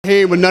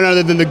Rahim with none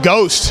other than the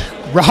ghost,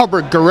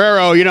 Robert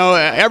Guerrero. You know,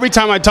 every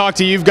time I talk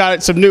to you, you've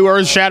got some new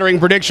earth-shattering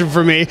prediction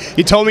for me.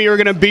 You told me you were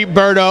going to beat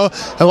Berto.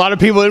 A lot of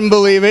people didn't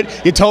believe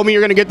it. You told me you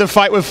were going to get the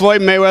fight with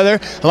Floyd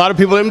Mayweather. A lot of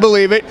people didn't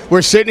believe it.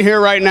 We're sitting here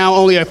right now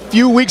only a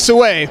few weeks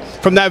away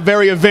from that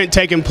very event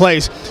taking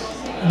place.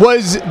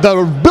 Was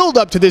the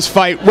build-up to this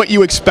fight what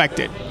you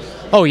expected?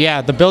 Oh,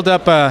 yeah. The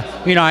build-up,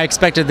 I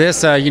expected this,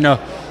 the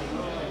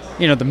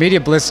media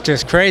blitz is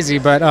just crazy,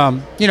 but,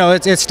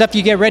 it's stuff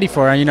you get ready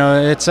for.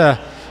 It's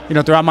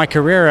throughout my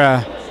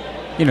career,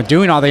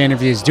 doing all the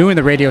interviews, doing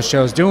the radio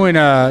shows, doing,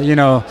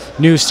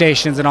 news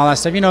stations and all that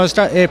stuff,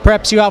 it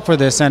preps you out for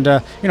this. And,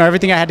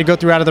 everything I had to go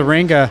through out of the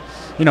ring,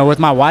 with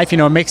my wife,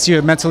 it makes you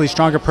a mentally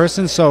stronger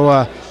person.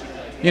 So,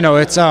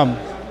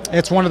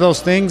 it's one of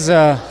those things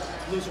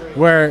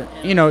where,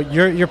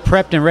 you're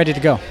prepped and ready to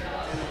go.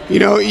 You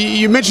know,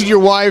 you mentioned your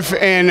wife,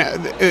 and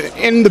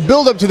in the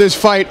build-up to this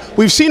fight,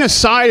 we've seen a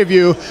side of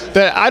you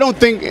that I don't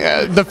think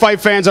the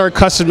fight fans are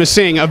accustomed to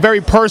seeing, a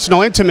very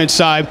personal, intimate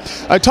side.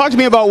 Talk to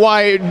me about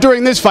why,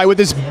 during this fight, with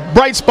this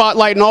bright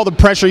spotlight and all the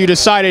pressure, you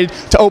decided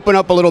to open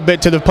up a little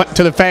bit to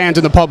the fans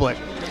and the public.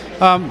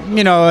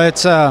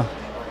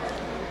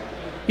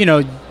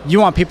 You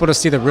want people to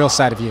see the real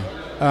side of you,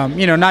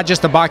 not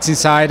just the boxing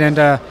side, and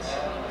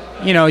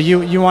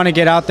you want to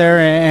get out there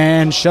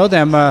and show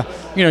them,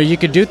 you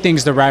could do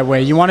things the right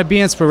way. You want to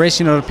be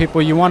inspirational to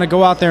people. You want to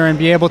go out there and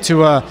be able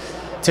to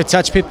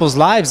touch people's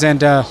lives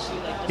and,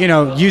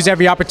 use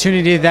every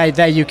opportunity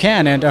that you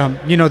can. And,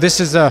 this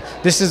is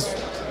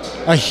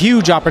a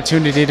huge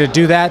opportunity to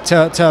do that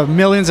to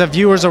millions of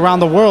viewers around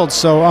the world.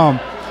 So,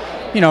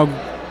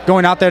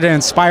 going out there to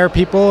inspire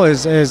people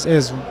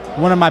is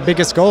one of my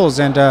biggest goals.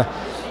 And,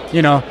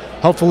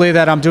 hopefully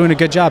that I'm doing a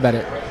good job at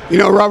it.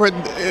 Robert,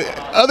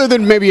 other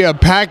than maybe a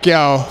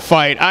Pacquiao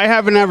fight, I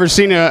haven't ever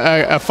seen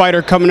a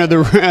fighter come into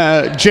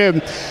the gym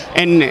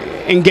and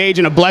engage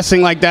in a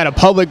blessing like that, a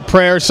public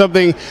prayer,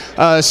 something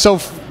so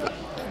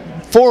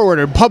forward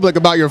or public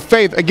about your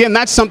faith. Again,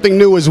 that's something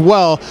new as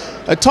well.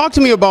 Talk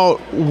to me about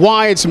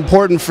why it's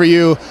important for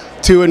you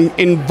to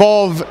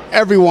involve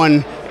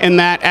everyone in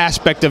that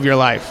aspect of your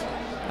life.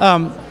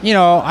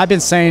 I've been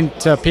saying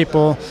to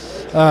people,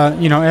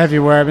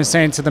 everywhere, I've been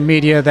saying to the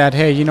media that,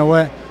 hey, you know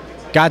what?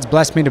 God's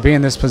blessed me to be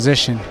in this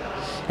position.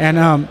 And,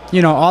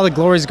 all the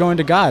glory is going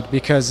to God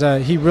because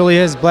he really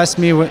has blessed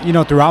me,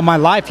 throughout my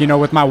life,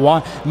 with my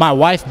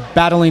wife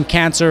battling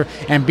cancer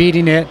and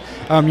beating it.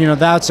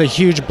 That's a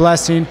huge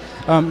blessing.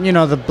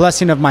 The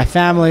blessing of my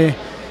family,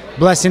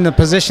 blessing the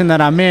position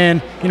that I'm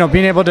in,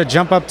 being able to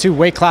jump up 2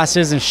 weight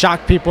classes and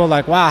shock people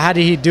like, wow, how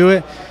did he do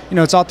it?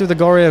 It's all through the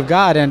glory of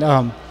God. And,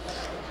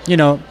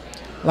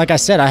 like I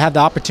said, I have the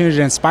opportunity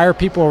to inspire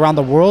people around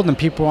the world, and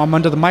I'm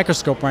under the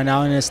microscope right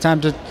now, and it's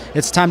time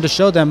to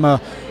show them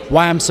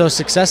why I'm so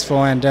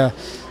successful, and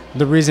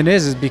the reason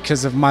is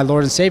because of my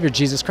Lord and Savior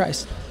Jesus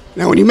Christ.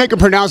 Now, when you make a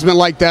pronouncement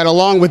like that,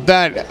 along with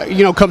that,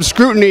 comes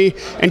scrutiny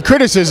and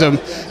criticism.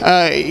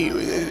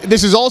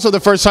 This is also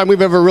the first time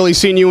we've ever really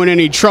seen you in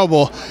any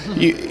trouble.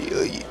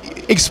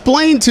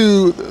 Explain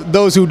to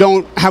those who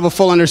don't have a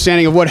full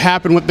understanding of what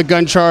happened with the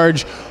gun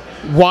charge,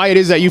 why it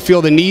is that you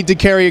feel the need to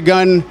carry a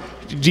gun.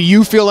 Do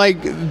you feel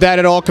like that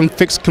at all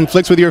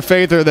conflicts with your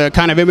faith or the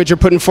kind of image you're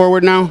putting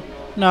forward now?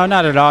 No,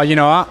 not at all.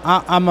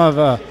 I'm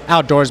an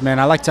outdoorsman.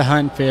 I like to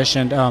hunt and fish,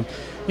 and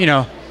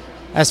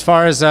as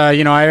far as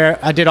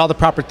I did all the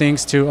proper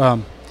things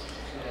to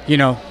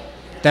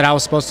that I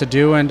was supposed to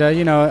do, and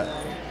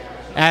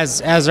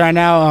as right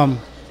now,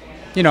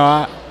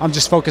 I'm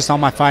just focused on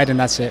my fight, and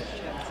that's it.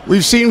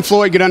 We've seen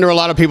Floyd get under a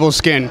lot of people's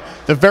skin.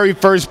 The very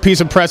first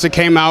piece of press that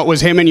came out was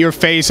him in your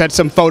face at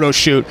some photo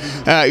shoot.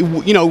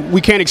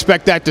 We can't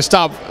expect that to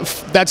stop.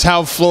 That's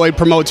how Floyd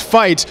promotes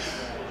fights.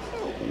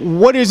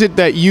 What is it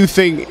that you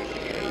think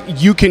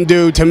you can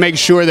do to make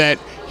sure that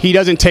he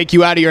doesn't take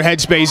you out of your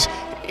headspace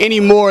any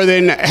more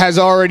than has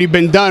already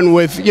been done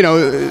with,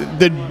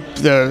 the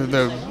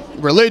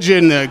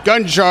religion, the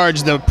gun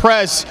charge, the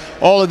press,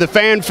 all of the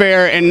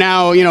fanfare, and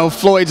now,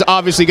 Floyd's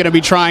obviously going to be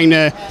trying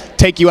to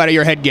take you out of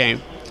your head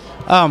game?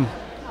 Not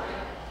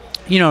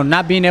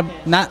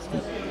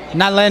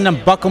letting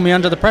them buckle me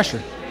under the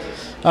pressure.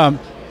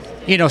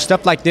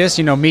 Stuff like this,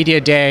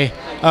 media day,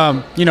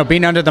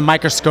 being under the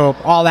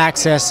microscope, all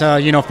access,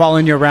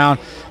 following you around.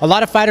 A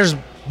lot of fighters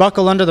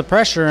buckle under the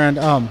pressure, and,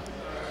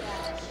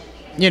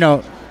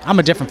 I'm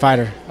a different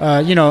fighter.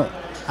 I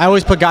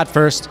always put God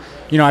first.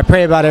 I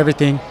pray about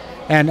everything,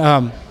 and,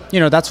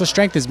 that's what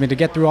strengthens me to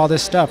get through all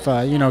this stuff.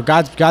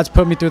 God's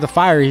put me through the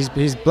fire.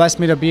 He's blessed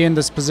me to be in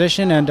this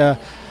position, and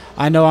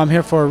I know I'm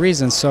here for a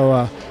reason.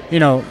 So,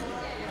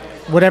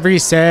 whatever he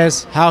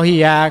says, how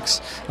he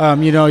acts,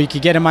 you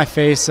could get in my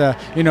face.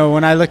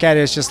 When I look at it,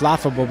 it's just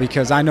laughable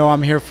because I know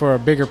I'm here for a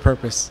bigger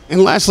purpose.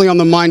 And lastly, on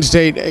the mind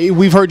state,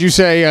 we've heard you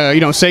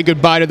say, say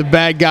goodbye to the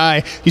bad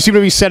guy. You seem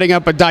to be setting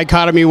up a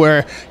dichotomy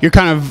where you're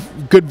kind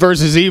of good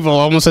versus evil,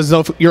 almost as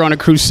though you're on a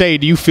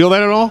crusade. Do you feel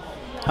that at all?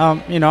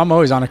 I'm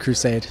always on a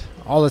crusade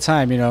all the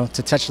time,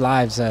 to touch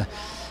lives, to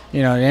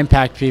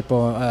impact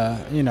people,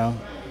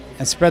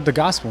 and spread the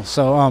gospel.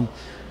 So,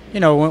 you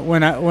know,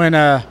 when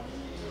I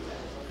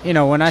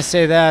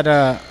say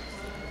that,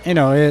 you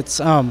know, it's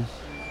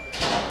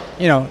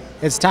you know,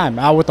 it's time,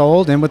 out with the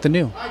old, in with the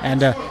new,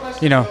 and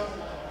you know,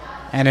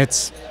 and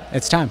it's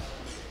time.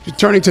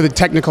 Turning to the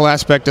technical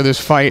aspect of this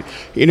fight,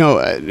 you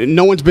know,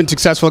 no one's been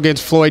successful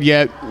against Floyd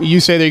yet. You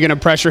say they're going to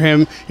pressure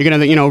him, you're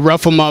going to, you know,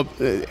 rough him up.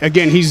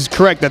 Again, he's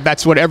correct that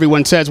that's what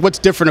everyone says. What's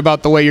different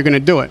about the way you're going to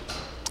do it?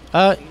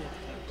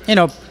 You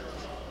know,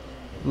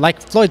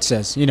 like Floyd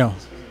says, you know,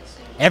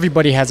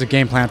 everybody has a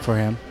game plan for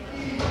him.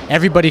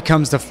 Everybody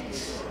comes to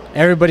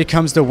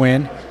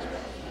win.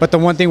 But the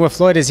one thing with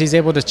Floyd is he's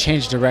able to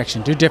change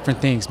direction, do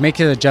different things, make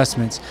his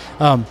adjustments,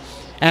 and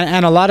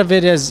a lot of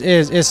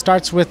it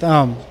starts with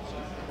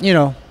you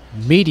know,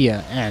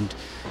 media and,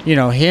 you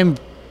know, him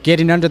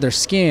getting under their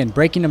skin,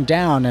 breaking them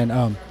down.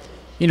 And,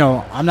 you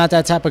know, I'm not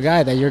that type of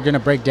guy that you're going to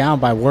break down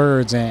by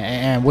words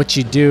and what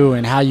you do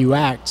and how you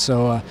act.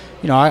 So,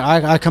 you know,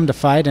 I come to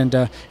fight, and,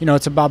 you know,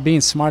 it's about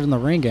being smart in the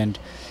ring and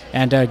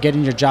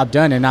getting your job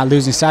done and not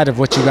losing sight of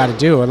what you got to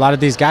do. A lot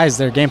of these guys,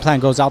 their game plan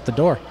goes out the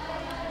door.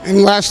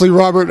 And lastly,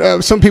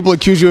 Robert, some people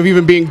accuse you of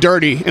even being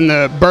dirty in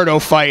the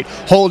Berto fight,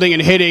 holding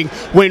and hitting.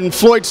 When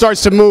Floyd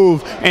starts to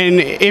move, and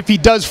if he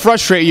does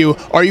frustrate you,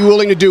 are you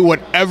willing to do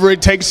whatever it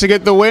takes to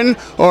get the win?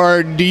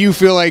 Or do you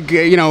feel like,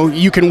 you know,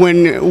 you can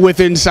win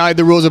inside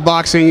the rules of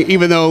boxing,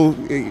 even though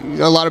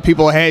a lot of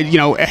people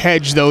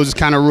hedge those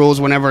kind of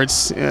rules whenever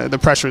it's the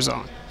pressure's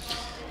on?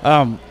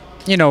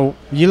 You know,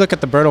 you look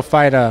at the Berto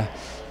fight, a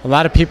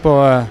lot of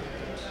people,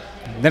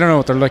 they don't know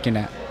what they're looking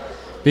at,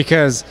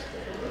 because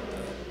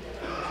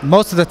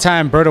most of the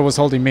time Berto was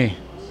holding me,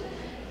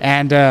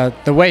 and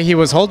the way he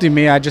was holding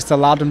me, I just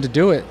allowed him to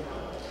do it.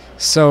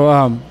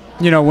 So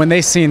you know, when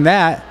they seen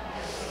that,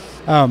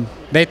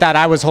 they thought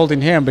I was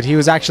holding him, but he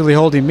was actually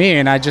holding me,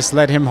 and I just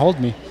let him hold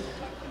me,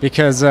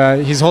 because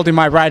he's holding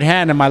my right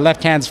hand and my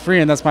left hand's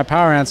free, and that's my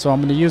power hand, so I'm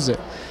going to use it.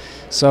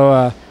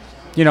 So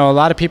you know, a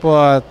lot of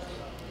people,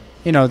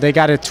 you know, they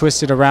got it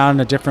twisted around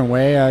a different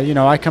way. You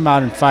know, I come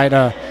out and fight,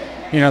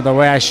 you know, the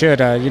way I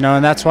should, you know,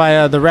 and that's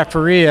why the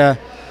referee,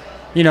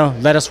 you know,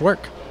 let us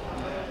work.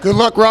 Good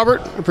luck,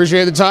 Robert.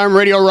 Appreciate the time.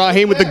 Radio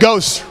Rahim with the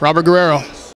Ghost, Robert Guerrero.